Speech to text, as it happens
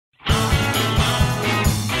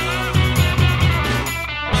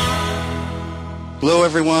Hello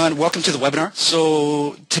everyone, welcome to the webinar.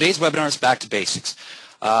 So today's webinar is back to basics.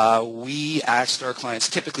 We asked our clients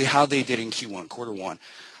typically how they did in Q1, quarter one.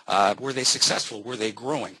 Were they successful? Were they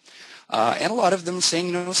growing? And a lot of them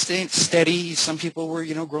saying, staying steady. Some people were,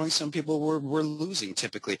 growing. Some people were losing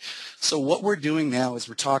typically. So what we're doing now is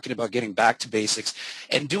we're talking about getting back to basics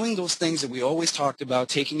and doing those things that we always talked about,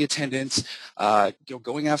 taking attendance,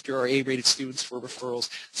 going after our A-rated students for referrals,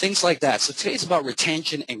 things like that. So today's about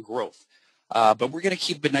retention and growth. But we're going to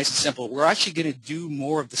keep it nice and simple. We're actually going to do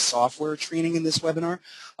more of the software training in this webinar.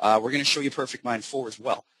 We're going to show you Perfect Mind 4 as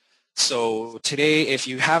well. So today, if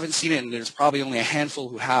you haven't seen it, and there's probably only a handful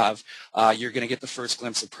who have, you're going to get the first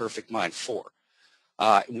glimpse of Perfect Mind 4.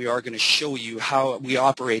 We are going to show you how we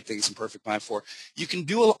operate things in Perfect Mind 4. You can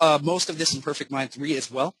do most of this in Perfect Mind 3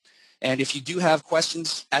 as well. And if you do have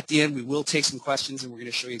questions at the end, we will take some questions, and we're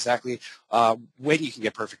going to show you exactly when you can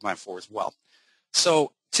get Perfect Mind 4 as well.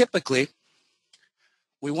 So typically,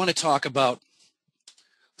 we want to talk about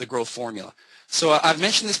the growth formula. So I've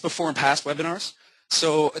mentioned this before in past webinars.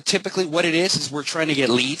 So typically what it is we're trying to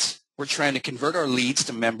get leads. We're trying to convert our leads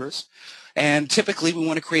to members. And typically we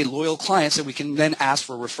want to create loyal clients that we can then ask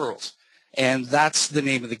for referrals. And that's the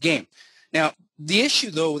name of the game. Now, the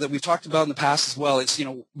issue, though, that we've talked about in the past as well is,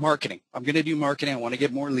 marketing. I'm going to do marketing. I want to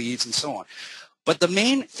get more leads and so on. But the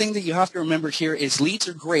main thing that you have to remember here is leads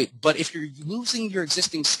are great, but if you're losing your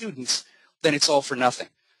existing students, then it's all for nothing.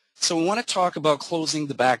 So we want to talk about closing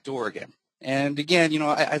the back door again. And again,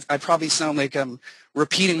 I probably sound like I'm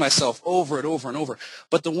repeating myself over and over and over.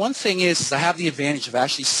 But the one thing is I have the advantage of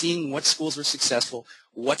actually seeing what schools are successful,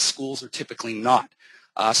 what schools are typically not.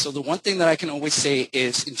 So the one thing that I can always say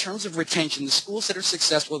is in terms of retention, the schools that are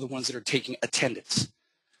successful are the ones that are taking attendance.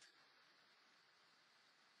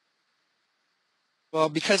 Well,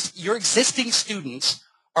 because your existing students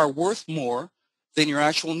are worth more than your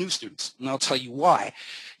actual new students. And I'll tell you why.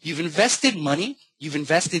 You've invested money, you've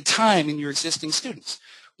invested time in your existing students.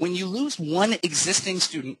 When you lose one existing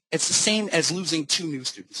student, it's the same as losing two new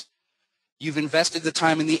students. You've invested the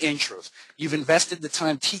time in the intros. You've invested the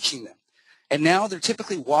time teaching them. And now they're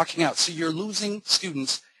typically walking out. So you're losing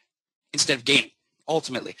students instead of gaining,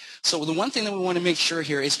 ultimately. So the one thing that we want to make sure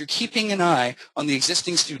here is you're keeping an eye on the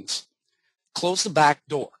existing students. Close the back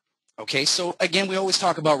door. Okay, so again, we always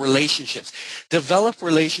talk about relationships. Develop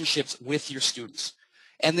relationships with your students.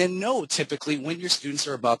 And then know typically when your students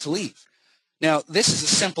are about to leave. Now, this is a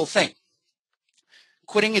simple thing.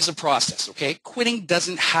 Quitting is a process, okay? Quitting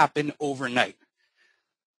doesn't happen overnight.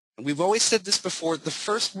 And we've always said this before. The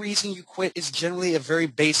first reason you quit is generally a very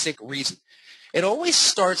basic reason. It always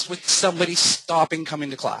starts with somebody stopping coming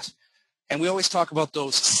to class. And we always talk about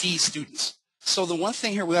those C students. So the one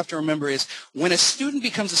thing here we have to remember is when a student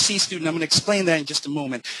becomes a C student, I'm going to explain that in just a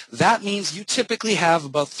moment, that means you typically have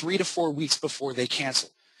about 3 to 4 weeks before they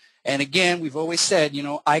cancel. And again, we've always said,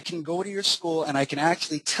 I can go to your school and I can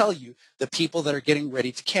actually tell you the people that are getting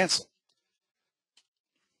ready to cancel.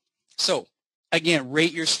 So again,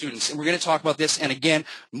 rate your students. And we're going to talk about this. And again,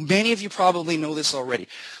 many of you probably know this already.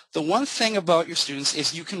 The one thing about your students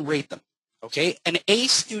is you can rate them. Okay? An A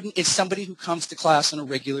student is somebody who comes to class on a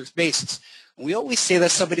regular basis. We always say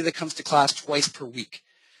that's somebody that comes to class twice per week.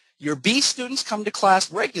 Your B students come to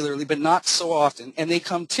class regularly, but not so often, and they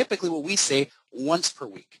come typically, what we say, once per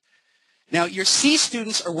week. Now, your C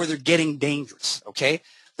students are where they're getting dangerous, okay?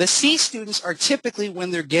 The C students are typically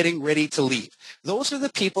when they're getting ready to leave. Those are the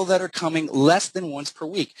people that are coming less than once per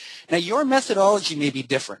week. Now, your methodology may be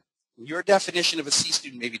different. Your definition of a C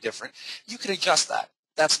student may be different. You can adjust that.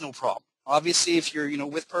 That's no problem. Obviously, if you're,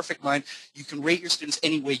 with Perfect Mind, you can rate your students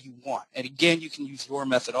any way you want. And again, you can use your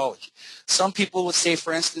methodology. Some people would say,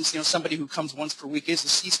 for instance, somebody who comes once per week is a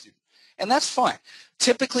C student. And that's fine.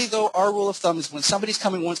 Typically, though, our rule of thumb is when somebody's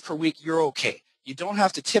coming once per week, you're okay. You don't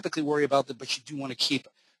have to typically worry about them, but you do want to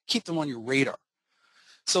keep them on your radar.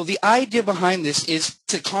 So the idea behind this is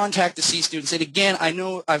to contact the C students. And again, I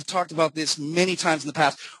know I've talked about this many times in the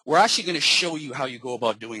past. We're actually going to show you how you go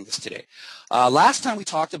about doing this today. Last time we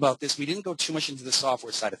talked about this, we didn't go too much into the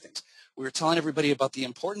software side of things. We were telling everybody about the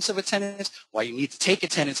importance of attendance, why you need to take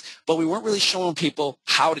attendance, but we weren't really showing people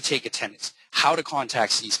how to take attendance, how to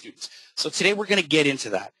contact C students. So today we're going to get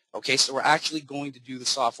into that. Okay, so we're actually going to do the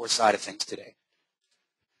software side of things today.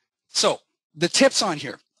 So the tips on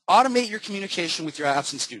here. Automate your communication with your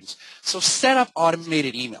absent students. So set up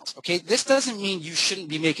automated emails, okay? This doesn't mean you shouldn't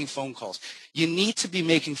be making phone calls. You need to be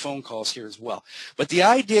making phone calls here as well. But the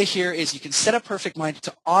idea here is you can set up Perfect Mind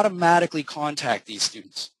to automatically contact these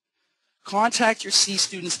students. Contact your C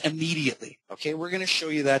students immediately, okay? We're going to show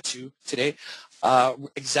you that too today,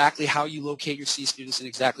 exactly how you locate your C students and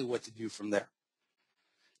exactly what to do from there.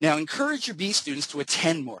 Now, encourage your B students to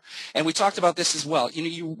attend more. And we talked about this as well.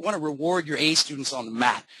 You want to reward your A students on the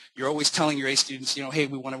mat. You're always telling your A students, hey,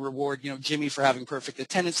 we want to reward, Jimmy for having perfect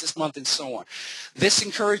attendance this month and so on. This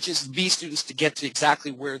encourages B students to get to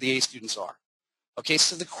exactly where the A students are. Okay,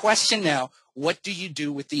 so the question now, what do you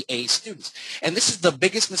do with the A students? And this is the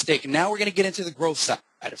biggest mistake. And now we're going to get into the growth side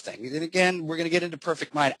of things. And again, we're going to get into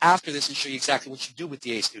Perfect Mind after this and show you exactly what you do with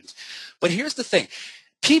the A students. But here's the thing.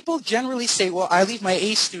 People generally say, well, I leave my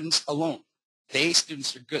A students alone. The A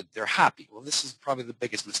students are good. They're happy. Well, this is probably the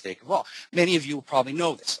biggest mistake of all. Many of you will probably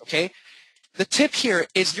know this, okay? The tip here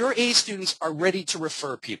is your A students are ready to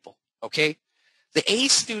refer people, okay? The A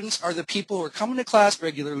students are the people who are coming to class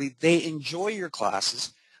regularly. They enjoy your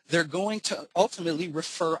classes. They're going to ultimately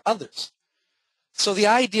refer others. So the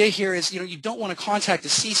idea here is, you don't want to contact a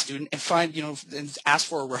C student and find, and ask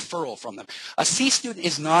for a referral from them. A C student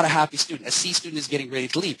is not a happy student. A C student is getting ready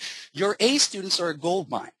to leave. Your A students are a gold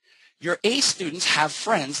mine. Your A students have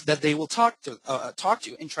friends that they will talk to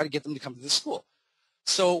and try to get them to come to the school.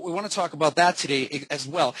 So we want to talk about that today as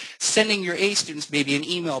well. Sending your A students maybe an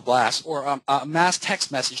email blast or a mass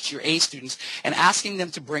text message to your A students and asking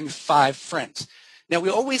them to bring 5 friends. Now, we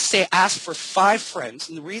always say ask for 5 friends,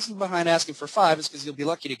 and the reason behind asking for 5 is because you'll be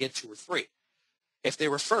lucky to get 2 or 3. If they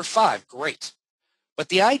refer 5, great. But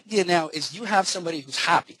the idea now is you have somebody who's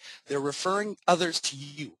happy. They're referring others to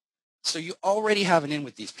you. So you already have an in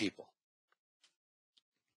with these people.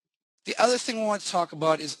 The other thing we want to talk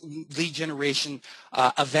about is lead generation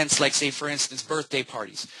events like, say, for instance, birthday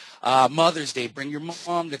parties, Mother's Day, bring your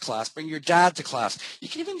mom to class, bring your dad to class. You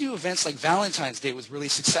can even do events like Valentine's Day was really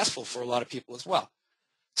successful for a lot of people as well.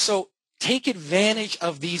 So take advantage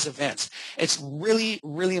of these events. It's really,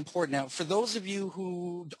 really important. Now, for those of you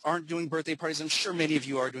who aren't doing birthday parties, I'm sure many of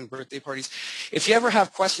you are doing birthday parties. If you ever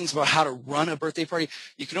have questions about how to run a birthday party,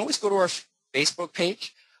 you can always go to our Facebook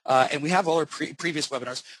page. And we have all our previous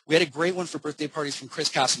webinars. We had a great one for birthday parties from Chris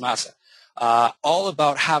Casamassa, all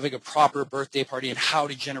about having a proper birthday party and how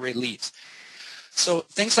to generate leads. So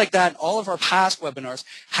things like that, all of our past webinars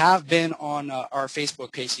have been on our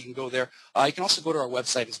Facebook page, so you can go there. You can also go to our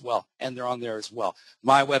website as well, and they're on there as well.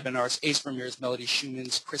 My webinars, Ace Ramirez, Melody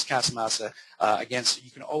Schumann's, Chris Casamassa, again, so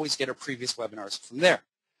you can always get our previous webinars from there.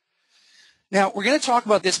 Now, we're going to talk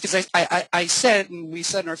about this because I said, and we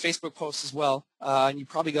said in our Facebook post as well, and you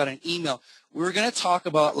probably got an email, we're going to talk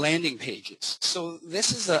about landing pages. So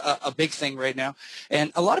this is a big thing right now,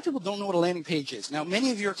 and a lot of people don't know what a landing page is. Now,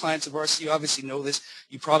 many of your clients of ours, so you obviously know this.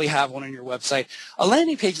 You probably have one on your website. A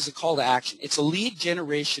landing page is a call to action. It's a lead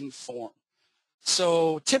generation form.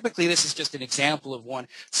 So typically, this is just an example of one.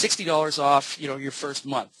 $60 off, your first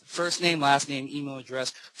month. First name, last name, email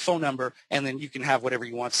address, phone number, and then you can have whatever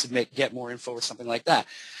you want, submit, get more info, or something like that.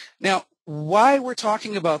 Now, why we're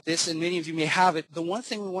talking about this, and many of you may have it, the one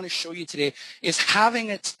thing we want to show you today is having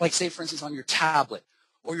it, like say, for instance, on your tablet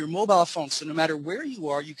or your mobile phone. So no matter where you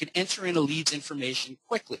are, you can enter in a lead's information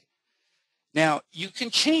quickly. Now, you can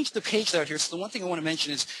change the page out here. So the one thing I want to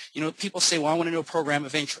mention is, people say, well, I want to know program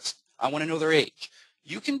of interest. I want to know their age.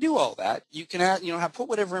 You can do all that. You can add, put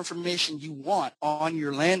whatever information you want on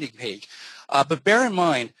your landing page. But bear in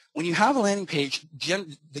mind, when you have a landing page,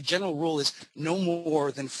 the general rule is no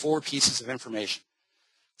more than 4 pieces of information.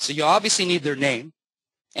 So you obviously need their name,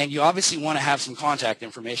 and you obviously want to have some contact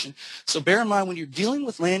information. So bear in mind, when you're dealing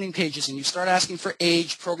with landing pages and you start asking for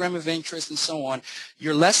age, program of interest, and so on,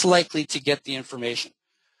 you're less likely to get the information.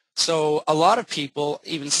 So a lot of people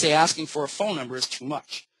even say asking for a phone number is too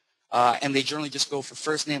much. And they generally just go for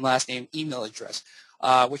first name, last name, email address,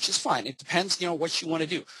 which is fine. It depends, what you want to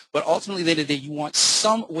do. But ultimately, at the end of the day, you want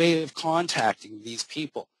some way of contacting these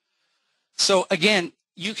people. So again,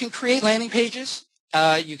 you can create landing pages.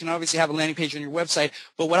 You can obviously have a landing page on your website.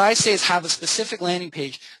 But what I say is have a specific landing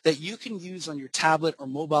page that you can use on your tablet or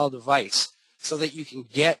mobile device so that you can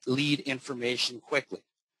get lead information quickly.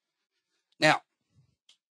 Now,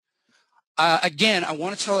 again, I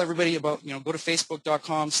want to tell everybody about, go to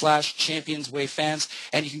facebook.com/ChampionsWay fans,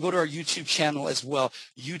 and you can go to our YouTube channel as well,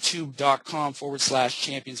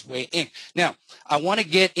 youtube.com/ChampionsWay Inc. Now, I want to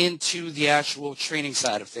get into the actual training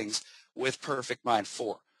side of things with Perfect Mind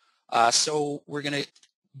 4. So we're going to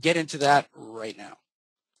get into that right now.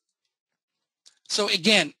 So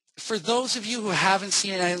again, for those of you who haven't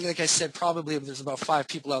seen it, like I said, probably there's about 5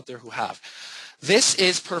 people out there who have. This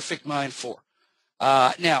is Perfect Mind 4.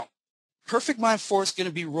 Now, Perfect Mind 4 is going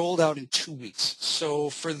to be rolled out in 2 weeks. So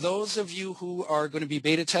for those of you who are going to be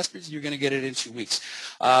beta testers, you're going to get it in 2 weeks.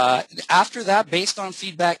 After that, based on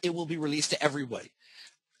feedback, it will be released to everybody.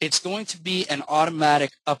 It's going to be an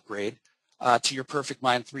automatic upgrade. to your Perfect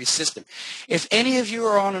Mind 3 system. If any of you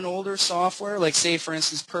are on an older software, like say for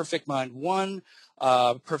instance Perfect Mind 1,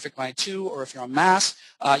 Perfect Mind 2, or if you're on Mass,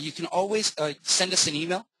 you can always send us an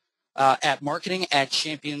email at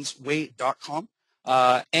marketing@championsway.com.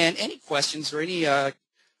 And any questions or any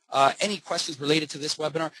questions related to this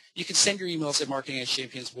webinar, you can send your emails at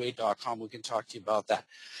marketing@championsway.com. We can talk to you about that.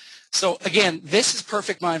 So again, this is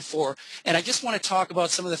Perfect Mind 4, and I just want to talk about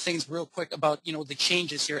some of the things real quick about, the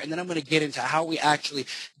changes here, and then I'm going to get into how we actually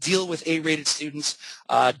deal with A-rated students,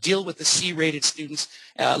 deal with the C-rated students,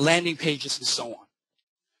 landing pages, and so on.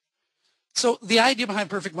 So the idea behind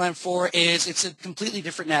Perfect Mind 4 is it's a completely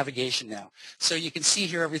different navigation now. So you can see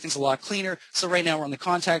here everything's a lot cleaner. So right now we're on the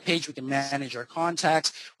contact page. We can manage our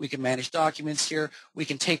contacts. We can manage documents here. We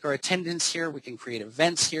can take our attendance here. We can create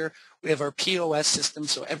events here. We have our POS system,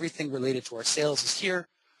 so everything related to our sales is here.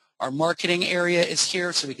 Our marketing area is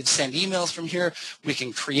here, so we can send emails from here. We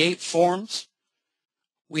can create forms.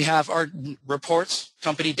 We have our reports,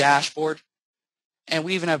 company dashboard. And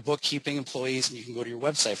we even have bookkeeping, employees, and you can go to your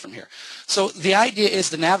website from here. So the idea is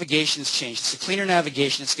the navigation has changed. It's a cleaner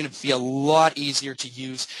navigation. It's going to be a lot easier to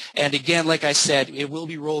use. And again, like I said, it will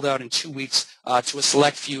be rolled out in 2 weeks to a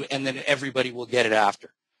select few, and then everybody will get it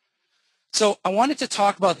after. So I wanted to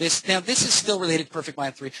talk about this. Now, this is still related to Perfect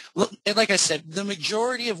Mind 3. Like I said, the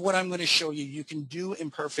majority of what I'm going to show you, you can do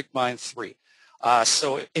in Perfect Mind 3.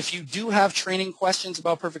 So if you do have training questions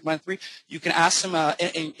about Perfect Mind 3, you can ask them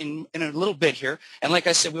in a little bit here. And like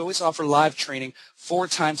I said, we always offer live training 4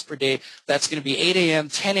 times per day. That's going to be 8 a.m.,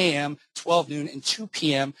 10 a.m., 12 noon, and 2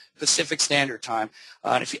 p.m. Pacific Standard Time.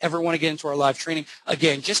 And if you ever want to get into our live training,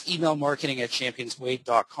 again, just email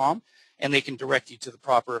marketing@championsway.com, and they can direct you to the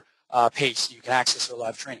proper page so you can access our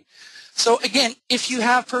live training. So again, if you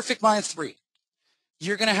have Perfect Mind 3,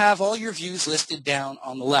 you're going to have all your views listed down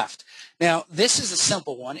on the left. Now, this is a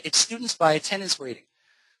simple one. It's students by attendance rating.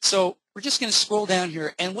 So we're just going to scroll down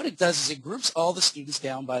here, and what it does is it groups all the students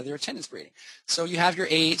down by their attendance rating. So you have your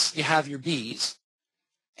A's, you have your B's,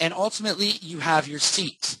 and ultimately you have your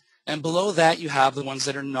C's. And below that, you have the ones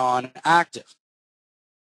that are non-active.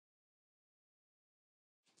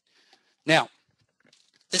 Now,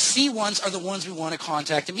 the C ones are the ones we want to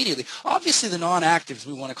contact immediately. Obviously, the non-actives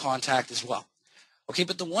we want to contact as well. Okay,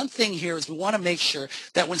 but the one thing here is we want to make sure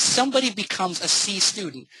that when somebody becomes a C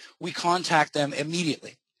student, we contact them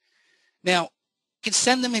immediately. Now, you can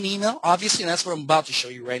send them an email, obviously, and that's what I'm about to show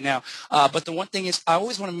you right now. But the one thing is I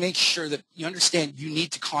always want to make sure that you understand you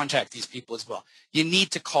need to contact these people as well. You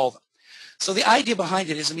need to call them. So the idea behind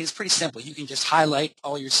it is, it's pretty simple. You can just highlight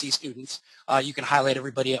all your C students. You can highlight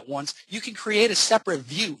everybody at once. You can create a separate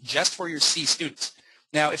view just for your C students.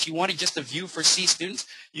 Now, if you wanted just a view for C students,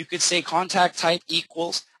 you could say contact type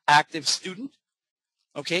equals active student,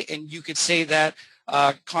 okay? And you could say that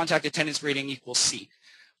contact attendance rating equals C.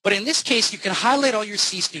 But in this case, you can highlight all your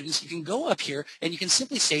C students. You can go up here, and you can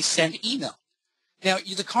simply say send email. Now,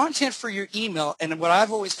 the content for your email, and what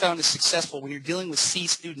I've always found is successful when you're dealing with C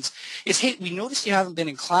students, is, hey, we noticed you haven't been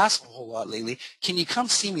in class a whole lot lately. Can you come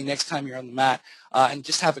see me next time you're on the mat and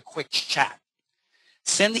just have a quick chat?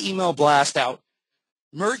 Send the email blast out.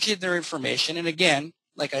 Merge in their information, and again,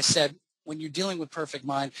 like I said, when you're dealing with Perfect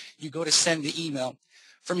Mind, you go to send the email.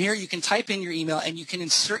 From here, you can type in your email, and you can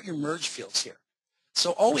insert your merge fields here.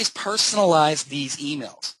 So always personalize these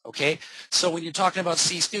emails, okay? So when you're talking about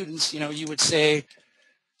C students, you would say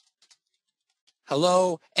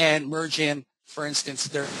hello and merge in, for instance,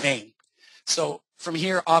 their name. So from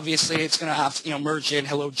here, obviously, it's going to have, merge in,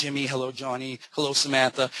 hello, Jimmy, hello, Johnny, hello,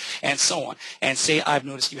 Samantha, and so on. And say, I've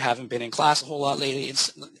noticed you haven't been in class a whole lot lately,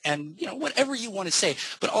 and whatever you want to say.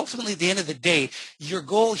 But ultimately, at the end of the day, your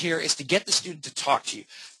goal here is to get the student to talk to you.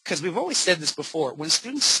 Because we've always said this before, when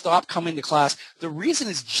students stop coming to class, the reason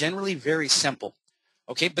is generally very simple.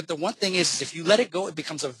 Okay, but the one thing is if you let it go, it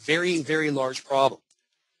becomes a very, very large problem.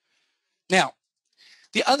 Now,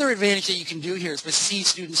 the other advantage that you can do here is with C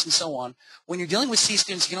students and so on. When you're dealing with C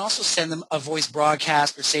students, you can also send them a voice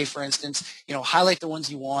broadcast, or say, for instance, highlight the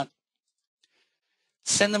ones you want.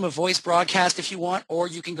 Send them a voice broadcast if you want, or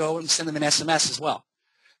you can go and send them an SMS as well.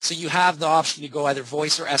 So you have the option to go either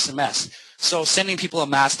voice or SMS. So sending people a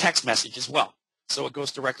mass text message as well. So it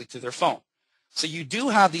goes directly to their phone. So you do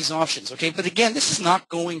have these options, okay? But again, this is not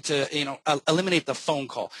going to, eliminate the phone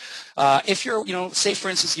call. If you're, say for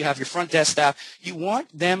instance, you have your front desk staff, you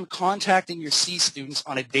want them contacting your C students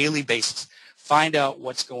on a daily basis. Find out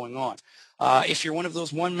what's going on. If you're one of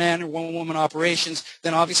those one-man or one-woman operations,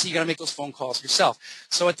 then obviously you got to make those phone calls yourself.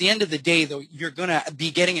 So at the end of the day, though, you're going to be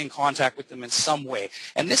getting in contact with them in some way.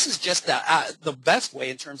 And this is just the best way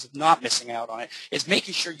in terms of not missing out on it, is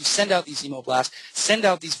making sure you send out these email blasts, send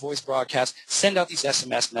out these voice broadcasts, send out these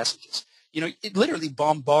SMS messages. You know, it literally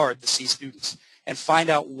bombard the C students and find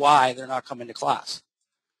out why they're not coming to class.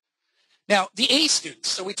 Now, the A students,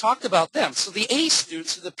 so we talked about them. So the A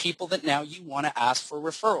students are the people that now you want to ask for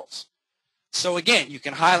referrals. So again, you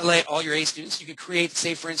can highlight all your A students. You could create,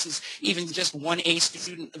 say, for instance, even just one A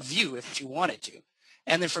student view if you wanted to.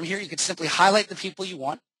 And then from here, you could simply highlight the people you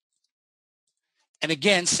want. And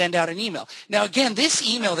again, send out an email. Now, again, this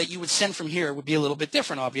email that you would send from here would be a little bit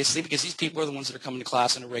different, obviously, because these people are the ones that are coming to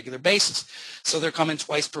class on a regular basis. So they're coming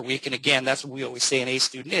twice per week. And again, that's what we always say an A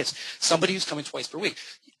student is, somebody who's coming twice per week.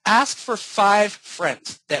 Ask for 5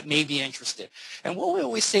 friends that may be interested. And what we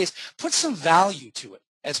always say is put some value to it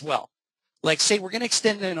as well. Like, say, we're going to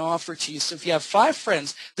extend an offer to you. So if you have 5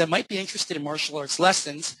 friends that might be interested in martial arts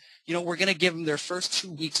lessons, you know, we're going to give them their first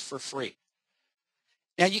 2 weeks for free.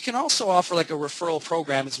 Now, you can also offer like a referral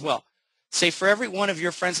program as well. Say, for every one of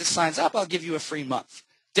your friends that signs up, I'll give you a free month.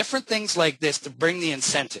 Different things like this to bring the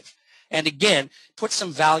incentive. And again, put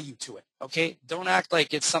some value to it, okay? Don't act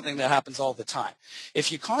like it's something that happens all the time.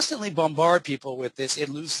 If you constantly bombard people with this, it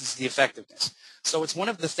loses the effectiveness. So it's one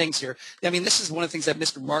of the things here. I mean, this is one of the things that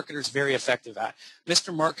Mr. Marketer is very effective at.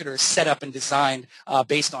 Mr. Marketer is set up and designed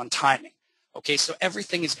based on timing. Okay, so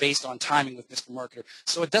everything is based on timing with Mr. Marketer.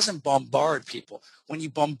 So it doesn't bombard people. When you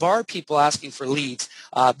bombard people asking for leads,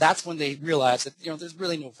 that's when they realize that, you know, there's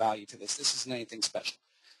really no value to this. This isn't anything special.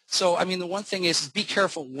 So, I mean, the one thing is be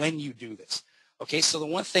careful when you do this. Okay, so the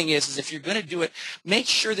one thing is if you're going to do it, make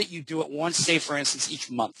sure that you do it once, say, for instance,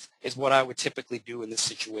 each month is what I would typically do in this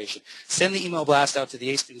situation. Send the email blast out to the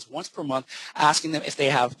A students once per month, asking them if they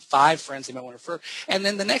have 5 friends they might want to refer. And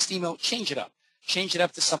then the next email, change it up. Change it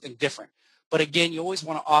up to something different. But again, you always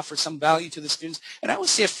want to offer some value to the students. And I always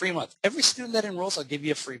say a free month. Every student that enrolls, I'll give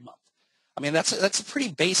you a free month. I mean, that's a pretty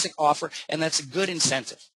basic offer, and that's a good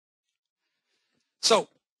incentive. So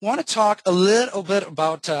I want to talk a little bit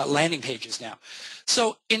about landing pages now.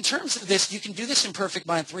 So in terms of this, you can do this in Perfect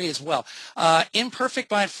Mind 3 as well. In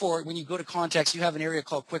Perfect Mind 4, when you go to contacts, you have an area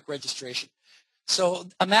called quick registration. So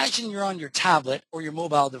imagine you're on your tablet or your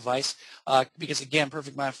mobile device, because again,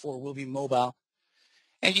 Perfect Mind 4 will be mobile.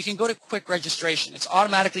 And you can go to quick registration. It's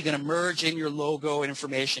automatically going to merge in your logo and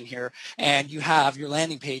information here, and you have your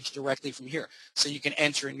landing page directly from here. So you can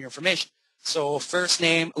enter in your information. So first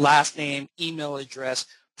name, last name, email address,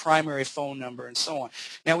 primary phone number, and so on.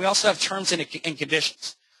 Now, we also have terms and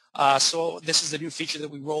conditions. So this is a new feature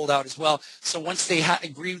that we rolled out as well. So once they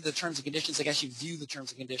agree with the terms and conditions, they can actually view the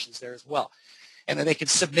terms and conditions there as well. And then they can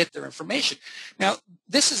submit their information. Now,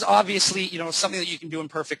 this is obviously, you know, something that you can do in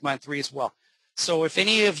Perfect Mind 3 as well. So if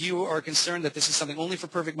any of you are concerned that this is something only for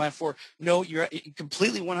Perfect Mind 4, no, you're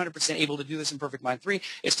completely 100% able to do this in Perfect Mind 3.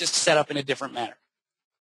 It's just set up in a different manner.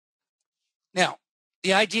 Now,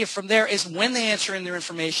 the idea from there is when they enter in their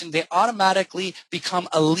information, they automatically become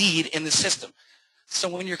a lead in the system. So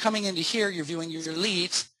when you're coming into here, you're viewing your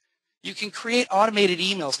leads, you can create automated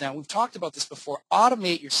emails now. We've talked about this before.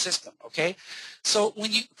 Automate your system, okay? So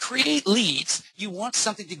when you create leads, you want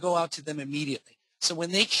something to go out to them immediately. So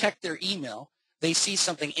when they check their email, they see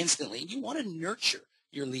something instantly. You want to nurture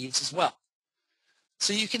your leads as well.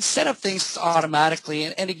 So you can set up things automatically.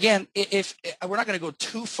 And again, if we're not going to go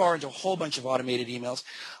too far into a whole bunch of automated emails,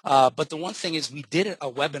 but the one thing is we did a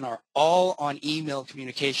webinar all on email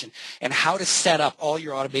communication and how to set up all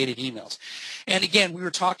your automated emails. And again, we were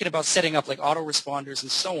talking about setting up like autoresponders and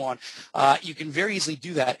so on. You can very easily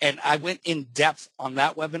do that. And I went in depth on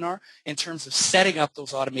that webinar in terms of setting up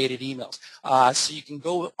those automated emails. So you can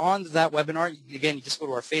go on to that webinar. Again, you just go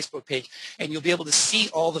to our Facebook page and you'll be able to see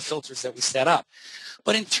all the filters that we set up.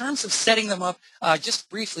 But in terms of setting them up, just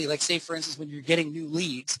briefly, like say, for instance, when you're getting new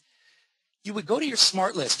leads, you would go to your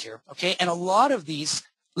smart list here, okay? And a lot of these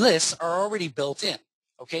lists are already built in,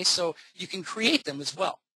 okay? So you can create them as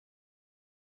well.